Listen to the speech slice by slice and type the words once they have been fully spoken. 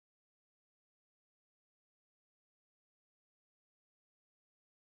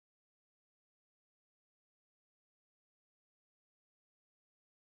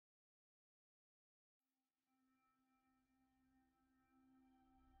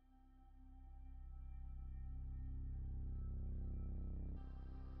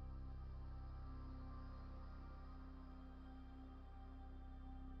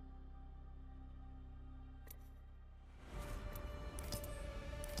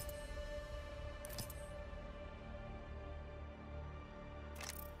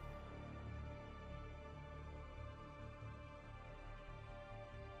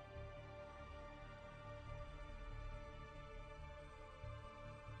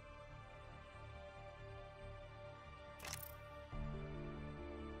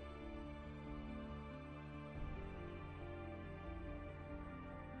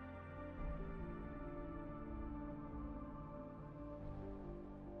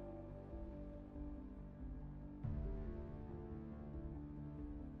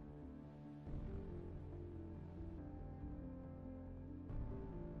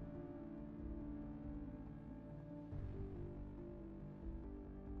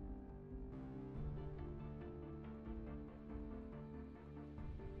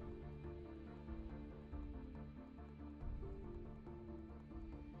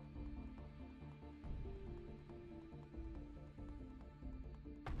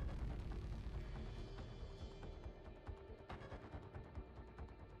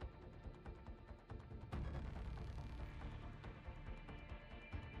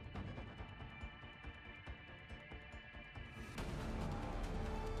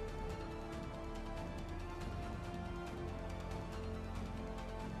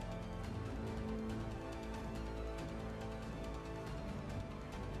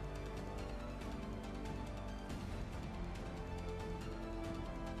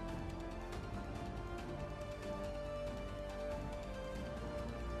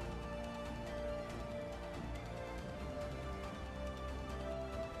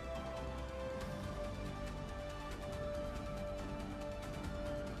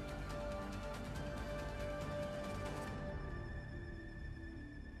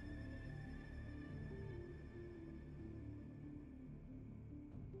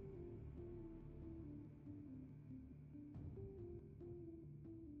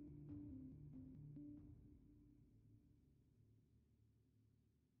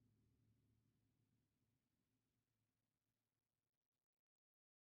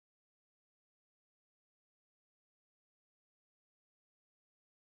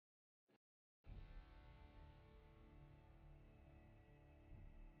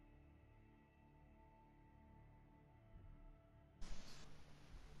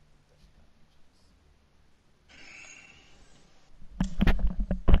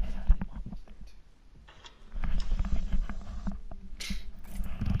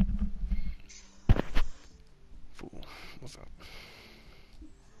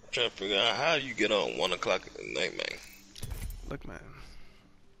Trying to figure out how you get on 1 o'clock in the night, man. Look, man,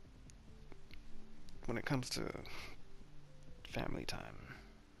 when it comes to family time,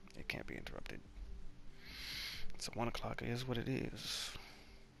 it can't be interrupted. So 1 o'clock is what it is.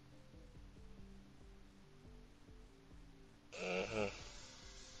 Uh-huh.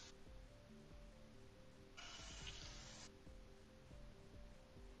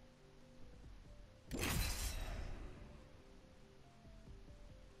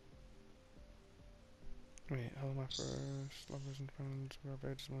 Wait, hello, my first lovers and friends. We are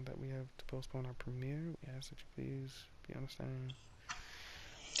very disappointed that we have to postpone our premiere. We ask that you please be understanding.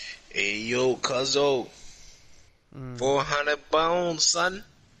 Hey, yo, cuzzo. 400 bones, son.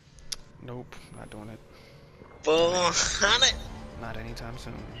 Nope, not doing it. 400? Not anytime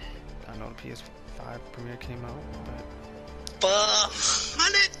soon. I know the PS5 premiere came out, but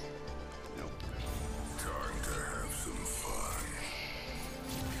 400? nope. Time to have some fun.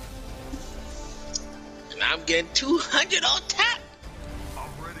 And I'm getting 200 on tap. I'm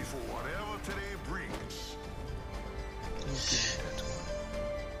ready for whatever today brings.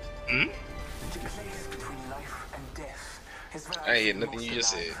 Hmm? To place between life and death is what I ain't hear nothing you just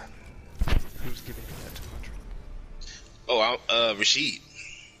said. Who's giving you that 200? Oh, Rashid.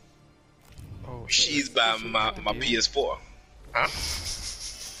 Oh, Rashid's by my PS4. Huh?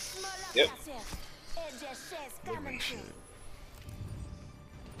 Yep.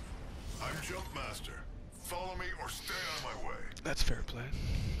 I'm Jumpmaster. Follow me or stay on my way. that's fair play.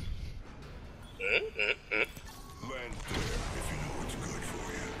 Land there if you know what's good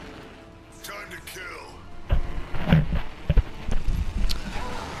for you. Time to kill.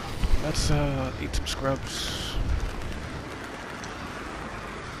 Let's eat some scrubs.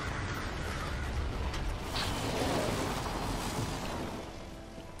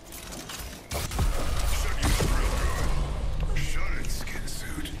 Shut it, skin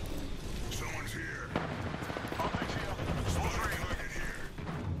suit. Someone's here. Soldier, look at here.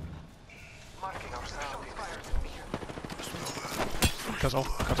 Marking our surroundings. Cuzzle.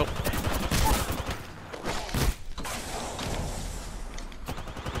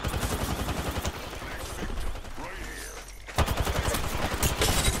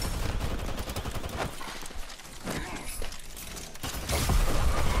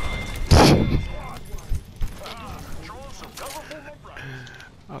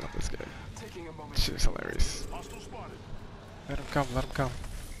 I love this guy. Taking a moment. Shit is hilarious. Let him come.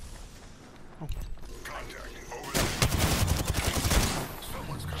 Oh. Contact over there.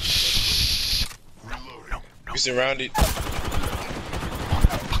 Someone's coming. Reloading. You surrounded.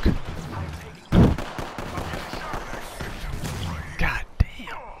 God damn.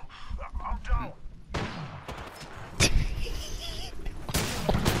 I'm down.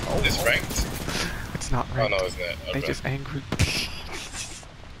 It's ranked? It's not Oh, right. no, it's not. They Okay. just angry.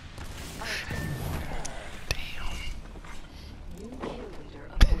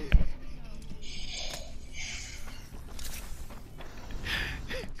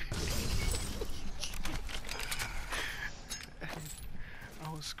 I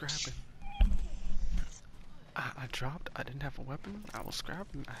was scrapping. I dropped. I didn't have a weapon. I was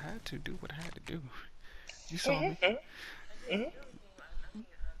scrapping. I had to do what I had to do. You saw me.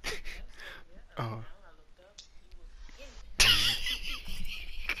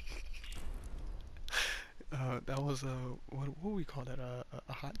 That was what we call that? A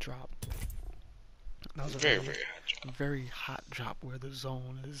hot drop. That was a Very, very hot job. very hot drop where the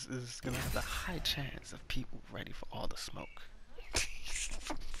zone is gonna have a high chance of people ready for all the smoke.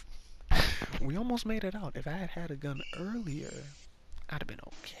 We almost made it out. If I had had a gun earlier, I'd have been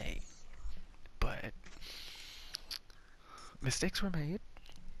okay. But mistakes were made.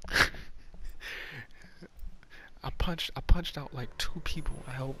 I punched out like 2 people.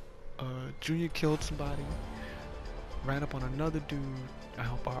 I helped Junior killed somebody, ran up on another dude. I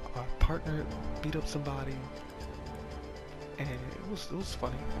helped our partner beat up somebody. And it was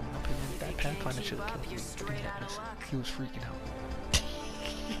funny. In my opinion, that Pathfinder should have killed me, but he had this. He was freaking out.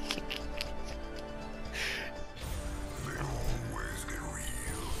 They always get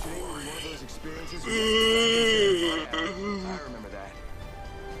real. Today was one of those experiences. I remember that.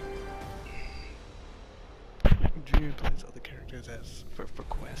 Junior plays other characters as for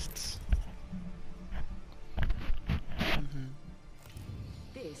quests.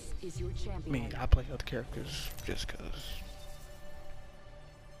 This is your champion. Me, I play other characters just cause.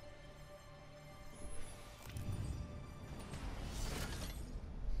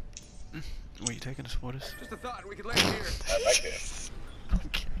 Where you taking us for this? Just a thought we could land here. I like that.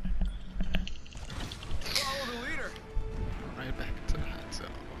 Okay. Follow the leader. Right back into the hot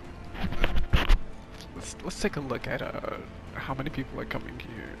zone. Let's take a look at how many people are coming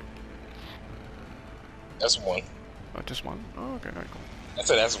here. That's one. Oh, just one? Oh, okay, alright, cool. I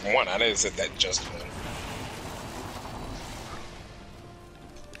said that's one. I didn't say that just one.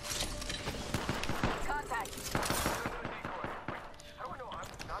 Contact.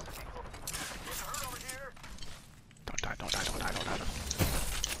 Don't die, don't die, don't die, don't die.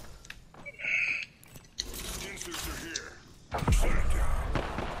 Inserts are here. Shut it down.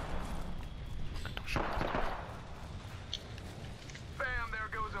 Don't shoot. Bam, there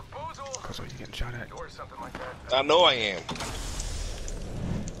goes a boozle. Cause you getting shot at. Or something like that. I know I am.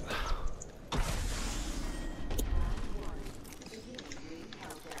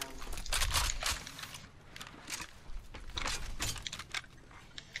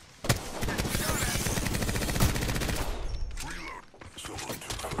 Reload. Someone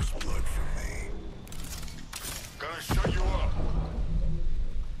took first blood from me. Gonna shut you up.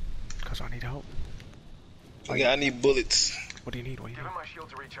 Cause I need help. Yeah, I need bullets. What do you need? What do you Give need? him my shield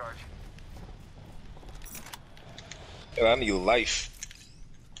to recharge. And I need life.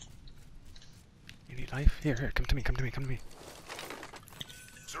 You need life? Here, here, come to me, come to me, come to me.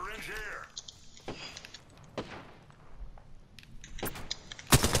 Syringe here.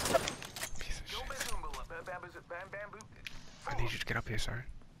 Piece of shit. Bamboo. I need you to get up here, sir.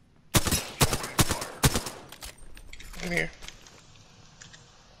 Come here.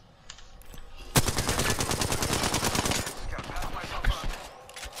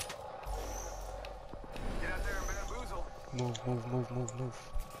 Get out there and bamboozle. Move, move, move, move, move.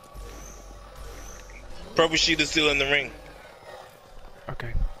 Purple sheet is still in the ring.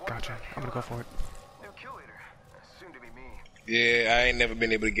 Okay, gotcha. I'm gonna go for it. New kill leader. Soon to be me. Yeah, I ain't never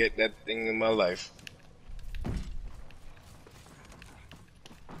been able to get that thing in my life.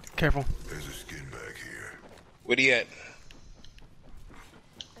 Careful. There's a skin bag here. Where he at?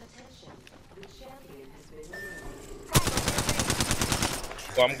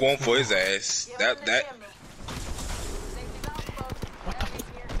 Well, I'm going for his ass. That. What the?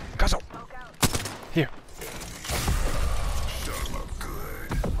 Gazo! Here. Shut him up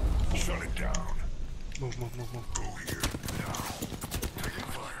good. Shut it down. Move, move, move, move. Go here. Now. Taking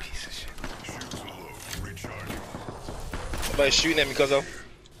fire. Piece of shit. Shields are low. Recharging. Somebody shooting at me, cuz of.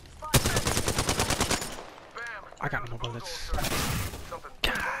 Bam. I got no bullets. Something.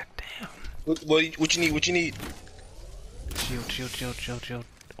 God damn. What you need? What you need? Shield, shield, shield, shield, shield.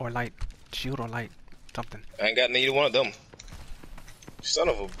 Or light. Shield or light. Something. I ain't got neither one of them. Son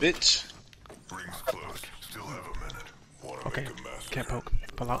of a bitch. Rings closed. Still have a minute. Wanna Okay. make a mess. Can't poke.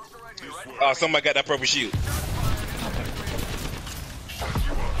 Pull out. This way. Oh, somebody got that purple shield. Shut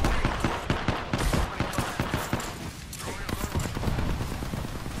you up.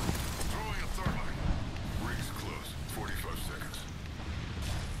 Throwing a thermite. Rings closed. 45 seconds.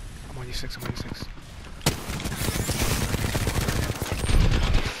 I'm on you 6, I'm on you 6.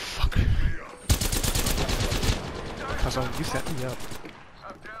 Fuck. Gazo, you set me up.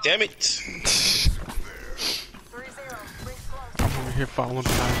 Damn it. 3-0. Rings close. I'm over here following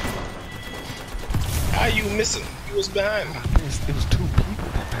behind. How you missing? You was behind. It was 2 people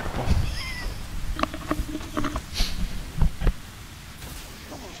that had the ball.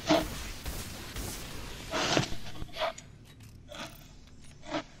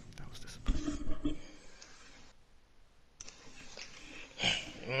 That was disappointing.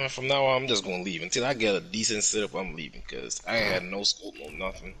 From now on, I'm just gonna leave until I get a decent setup. I'm leaving because I ain't had no scope, no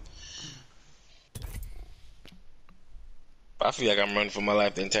nothing. I feel like I'm running for my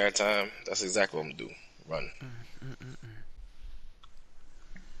life the entire time. That's exactly what I'm gonna do. Run.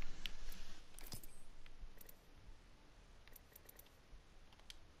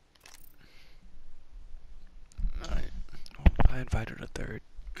 Alright. Oh, I invited a third.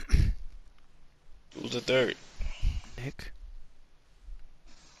 Who's the third? Nick.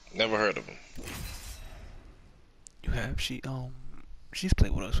 Never heard of him. You have? She's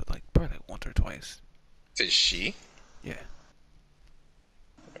played with us with probably once or twice. Is she? Yeah.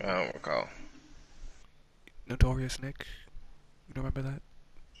 I don't recall. Notorious Nick. You don't remember that?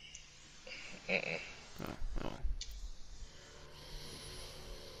 Oh.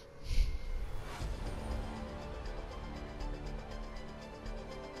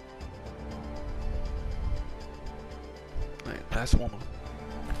 Alright, last one.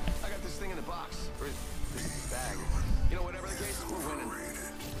 I got this thing in the box. Or this bag. You know, whatever the case, we're winning.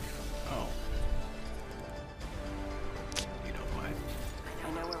 Oh. You know what?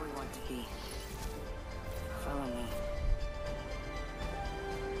 I know where we want to be. Follow me.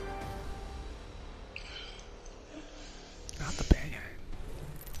 Not the bad guy.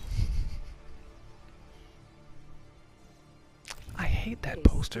 I hate that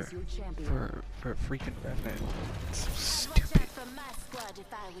This poster is your champion. for freaking Revenant. It's so Watch stupid. out for my squad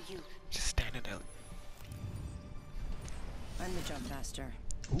if I were you. Just standing there. I'm the jump master.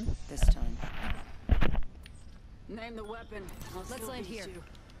 Ooh. This time. Name the weapon. Let's land here.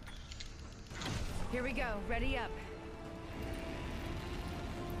 Here we go. Ready up.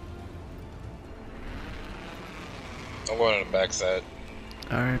 I'm going on the backside.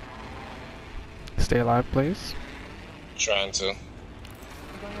 Alright. Stay alive, please. Trying to. I'm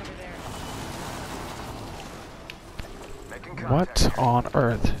going over there. Making contact. What on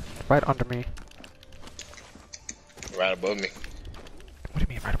earth? Right under me. Right above me. What do you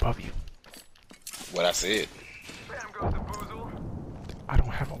mean right above you? What I said. Bam goes the boozle. I don't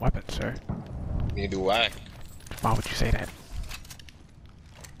have a weapon, sir. Neither do I. Why would you say that?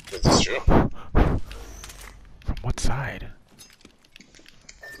 This is true. From what side?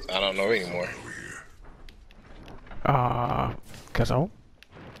 I don't know anymore. Cuzzo?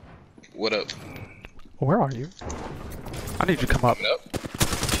 What up? Where are you? I need you to come up. Coming up?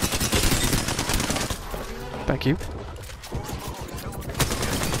 Thank you.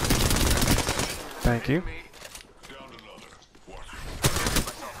 Thank you. Down another. Watch.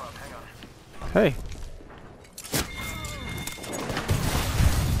 Hey.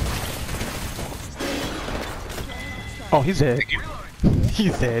 Oh, he's dead. Thank you.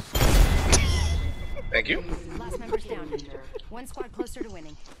 He's dead. Thank you. Last member's down. One squad closer to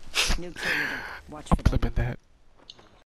winning. New kill leader. Watch for them. Clipping that.